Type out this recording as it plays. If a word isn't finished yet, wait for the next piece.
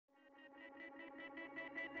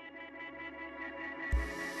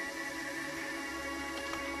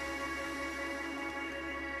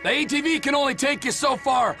The ATV can only take you so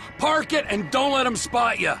far. Park it and don't let them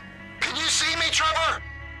spot you. Can you see me, Trevor?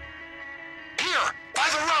 Here, by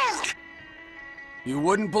the road. You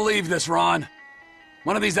wouldn't believe this, Ron.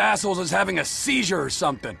 One of these assholes is having a seizure or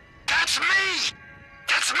something. That's me!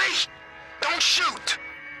 That's me! Don't shoot!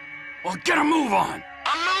 Well, get a move on.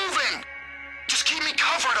 I'm moving! Just keep me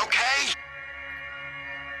covered, okay?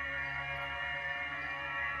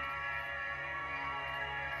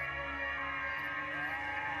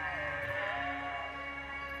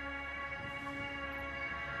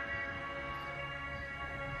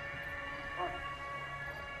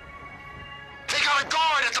 They got a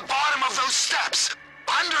guard at the bottom of those steps,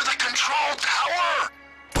 under the control tower!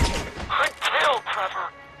 Good kill, Trevor.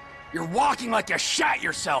 You're walking like you shat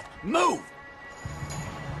yourself. Move!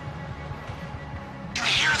 You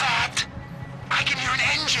hear that? I can hear an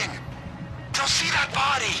engine. They'll see that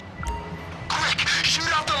body. Quick, shoot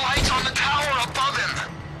out the lights on the tower above him.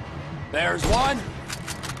 There's one,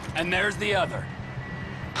 and there's the other.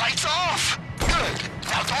 Lights off! Good.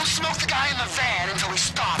 Now don't smoke the guy in the van until he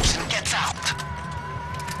stops and gets out.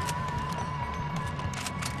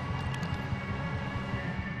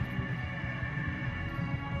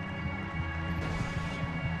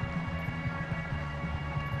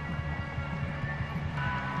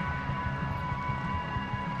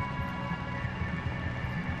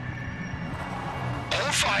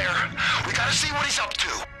 Hold fire. We gotta see what he's up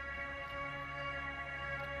to.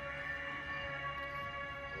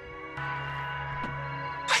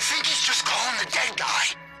 I think he's just calling the dead guy.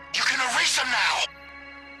 You can erase him now.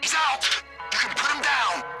 He's out. You can put him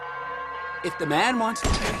down. If the man wants to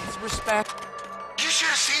pay his respect... You should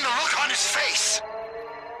have seen the look on his face.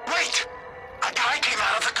 Wait! A guy came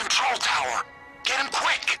out of the control tower. Get him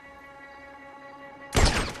quick!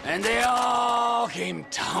 And they all came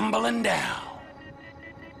tumbling down.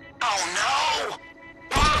 Oh no!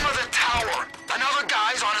 Bottom of the tower. Another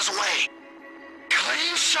guy's on his way.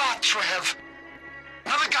 Clean shot, Trev.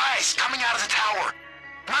 Another guy's coming out of the tower.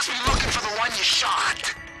 Must be looking for the one you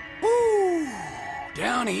shot. Woo!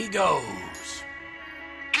 Down he goes.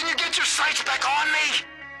 Can you get your sights back on me?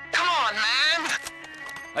 Come on, man!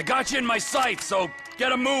 I got you in my sights, so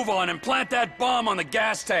get a move on and plant that bomb on the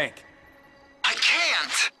gas tank. I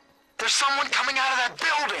can't! There's someone coming out of that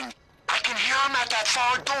building. I can hear him at that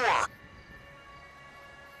far door.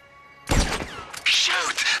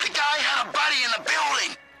 Shoot! The guy had a buddy in the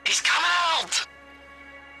building! He's coming out!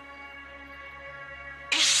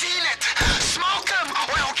 He's seen it! Smoke him,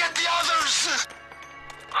 or he'll get the others!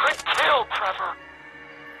 Good kill, Trevor.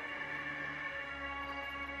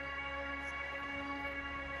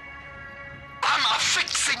 I'm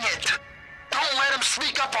fixing it! Don't let him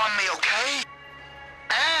sneak up on me, okay?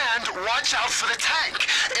 And watch out for the tank.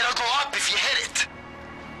 It'll go up if you hit it.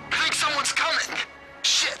 I think someone's coming.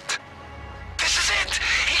 Shit. This is it!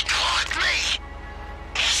 He clocked me!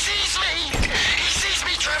 He sees me! He sees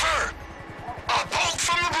me, Trevor! A bolt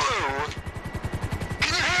from the blue!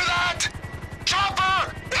 Can you hear that?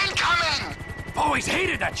 Chopper! Incoming! Always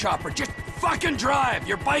hated that chopper. Just fucking drive.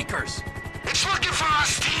 You're bikers. It's looking for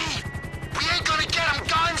us, T! We ain't gonna get them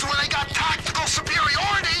guns when they got tactical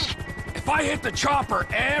superiority! If I hit the chopper,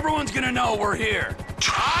 everyone's gonna know we're here.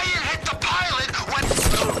 Try and hit the pilot when...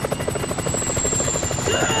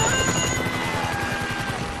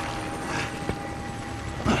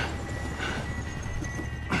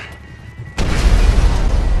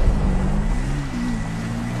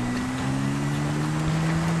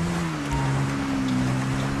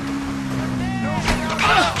 The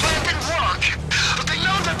pilot plan didn't work, but they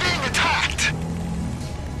know they're being attacked.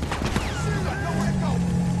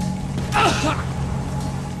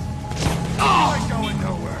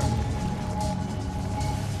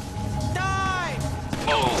 There!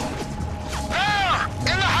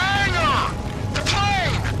 In the hangar! The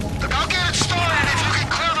plane! Look, I'll get it started if you can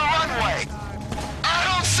clear the runway. I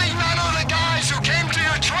don't see none of the guys who came to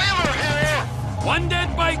your trailer here! One dead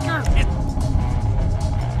biker.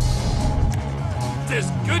 It's as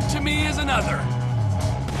good to me as another.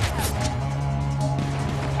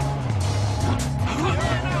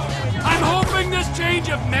 I'm hoping this change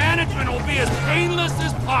of management will be as painless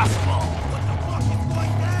as possible.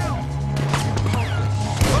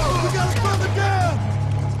 We got a brother down!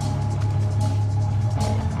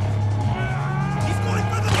 He's going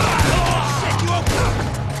for the... Oh, shit, you okay?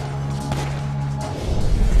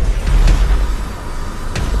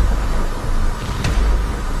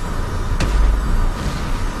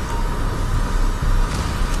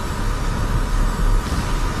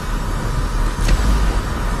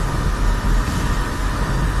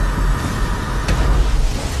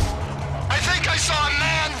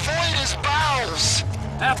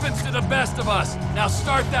 Happens to the best of us. Now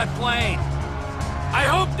start that plane. I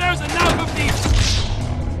hope there's enough of these...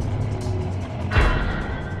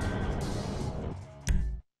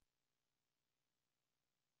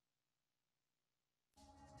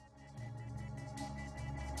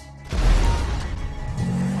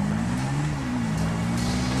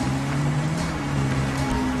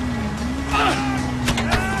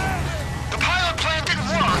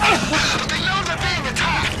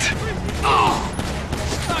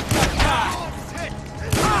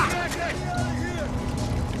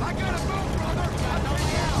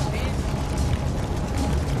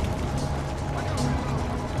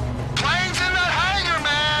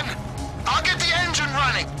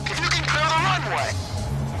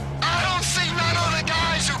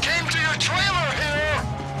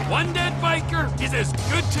 One dead biker is as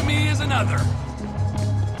good to me as another.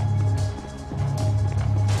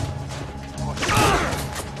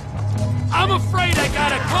 I'm afraid I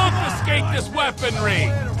gotta confiscate this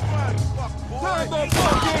weaponry. Turn the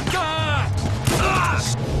fucking gun!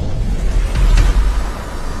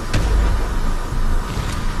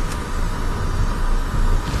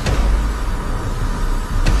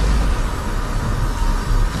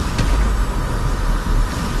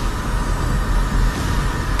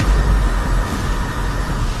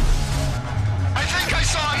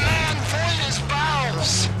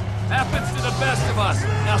 Happens to the best of us.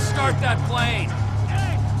 Now start that plane.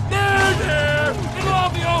 There! It'll all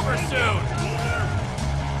be over soon.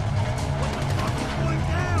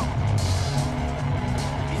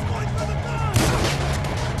 He's going for the gun!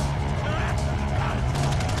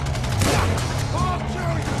 Oh,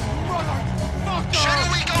 Jerry, motherfucker! Shouldn't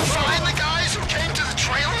we go find the guys who came to the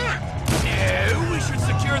trailer? No, we should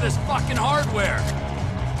secure this fucking hardware.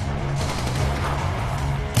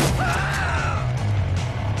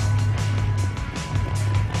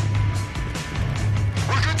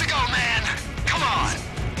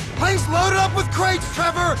 Plane's loaded up with crates,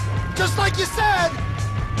 Trevor! Just like you said!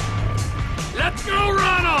 Let's go,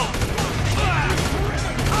 Ronald!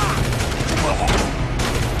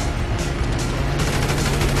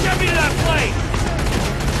 Get me to that plane!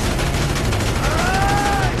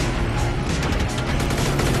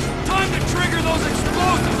 Time to trigger those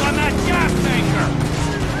explosives on that gas tanker!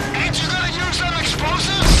 Ain't you gonna use them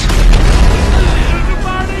explosives? There's a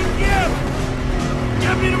burning gift!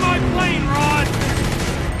 Get me to my plane, Ron!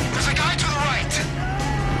 There's a guy to the right.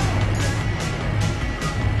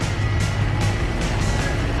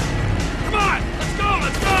 Come on! Let's go!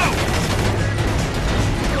 Let's go!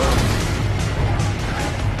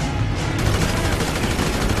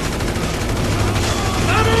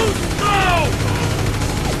 Vamos!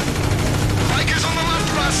 Bikers on the left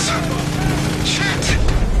of us. Shit!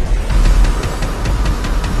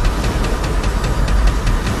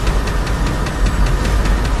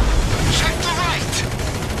 Check the right.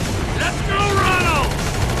 Let's go, Ronald!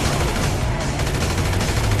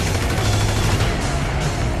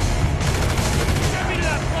 Get me to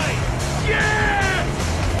that plane! Yeah!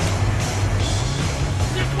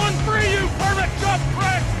 This one's for you, perfect jump,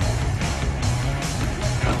 Craig!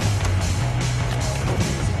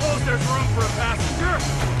 Suppose there's room for a passenger?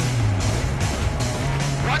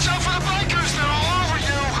 Watch out for the bikers, they're all over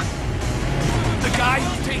you! The guy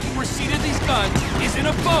who's taking receipt of these guns is in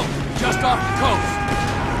a boat just off the coast.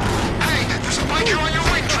 Hey, there's a biker on your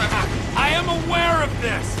wing, Trevor! I am aware of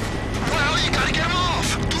this. Well, you gotta get him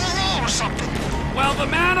off! Do a roll or something! While the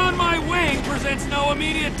man on my wing presents no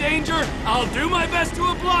immediate danger, I'll do my best to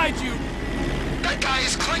oblige you. That guy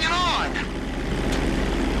is clinging on!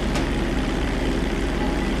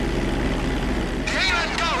 He ain't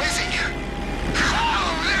letting go, is he?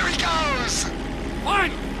 Oh, there he goes!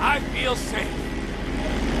 Fine, I feel safe.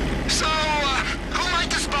 So, who might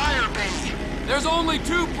this buyer be? There's only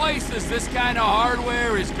two places this kind of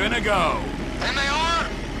hardware is gonna go. And they are?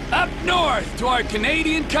 Up north to our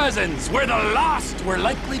Canadian cousins, where the lost were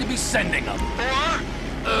likely to be sending them.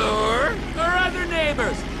 Or our other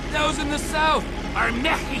neighbors, those in the south, our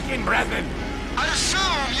Mexican brethren. I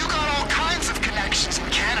assume you got all kinds of connections in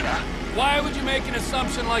Canada. Why would you make an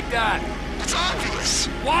assumption like that? It's obvious.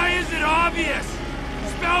 Why is it obvious?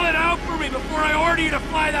 Spell it out for me before I order you to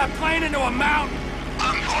fly that plane into a mountain.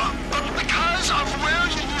 Because of where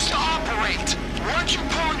you used to operate. Weren't you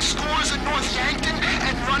pulling scores in North Yankton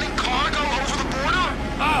and running cargo over the border?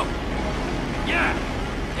 Oh. Yeah.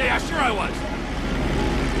 Yeah, sure I was.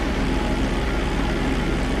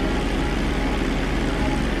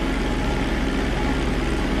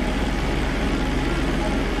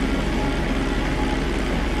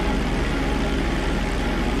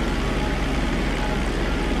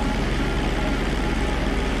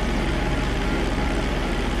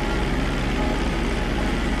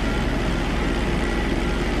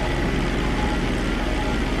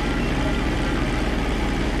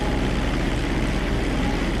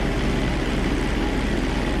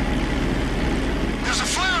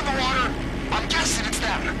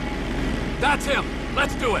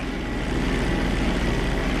 to it.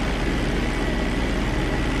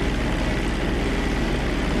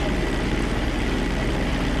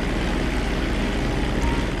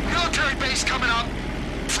 Military base coming up.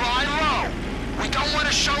 Fly low. We don't want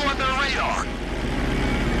to show on their radar.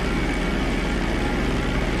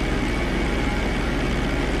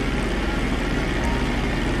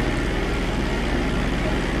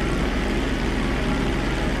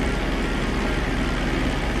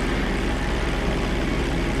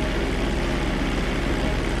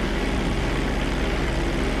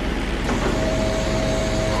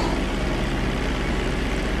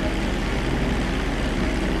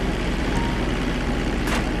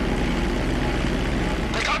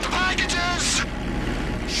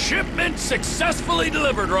 Shipment successfully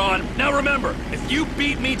delivered, Ron. Now remember, if you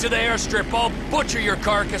beat me to the airstrip, I'll butcher your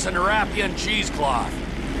carcass and wrap you in cheesecloth.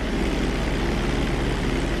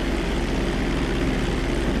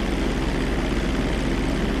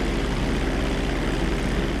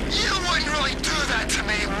 You wouldn't really do that to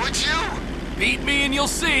me, would you? Beat me and you'll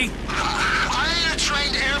see. I ain't a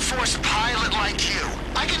trained Air Force pilot like you.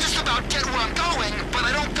 I can just about get where I'm going, but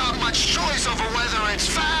I don't got much choice over whether it's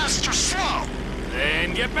fast or slow.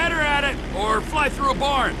 Then get better at it, or fly through a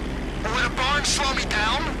barn. Would a barn slow me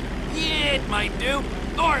down? Yeah, it might do.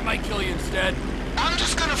 Or it might kill you instead. I'm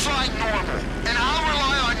just gonna fly normal, and I'll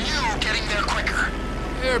rely on you getting there quicker.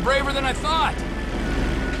 You're braver than I thought.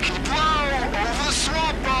 Keep low, over the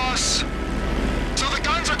swamp, boss. So the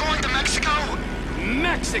guns are going to Mexico?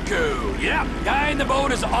 Mexico, yep. Guy in the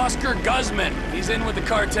boat is Oscar Guzman. He's in with the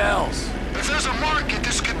cartels. If there's a market,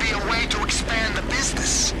 this could be a way to expand the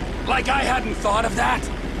business. Like I hadn't thought of that.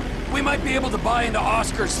 We might be able to buy into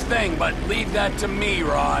Oscar's thing, but leave that to me,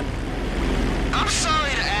 Ron. I'm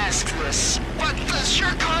sorry to ask this, but does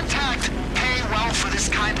your contact pay well for this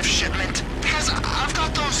kind of shipment? Because I've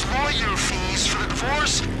got those lawyer fees for the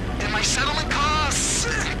divorce and my settlement costs.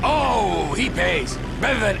 Oh, he pays.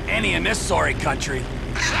 Better than any in this sorry country.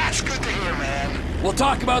 That's good to hear, man. We'll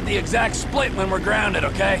talk about the exact split when we're grounded,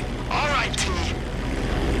 okay?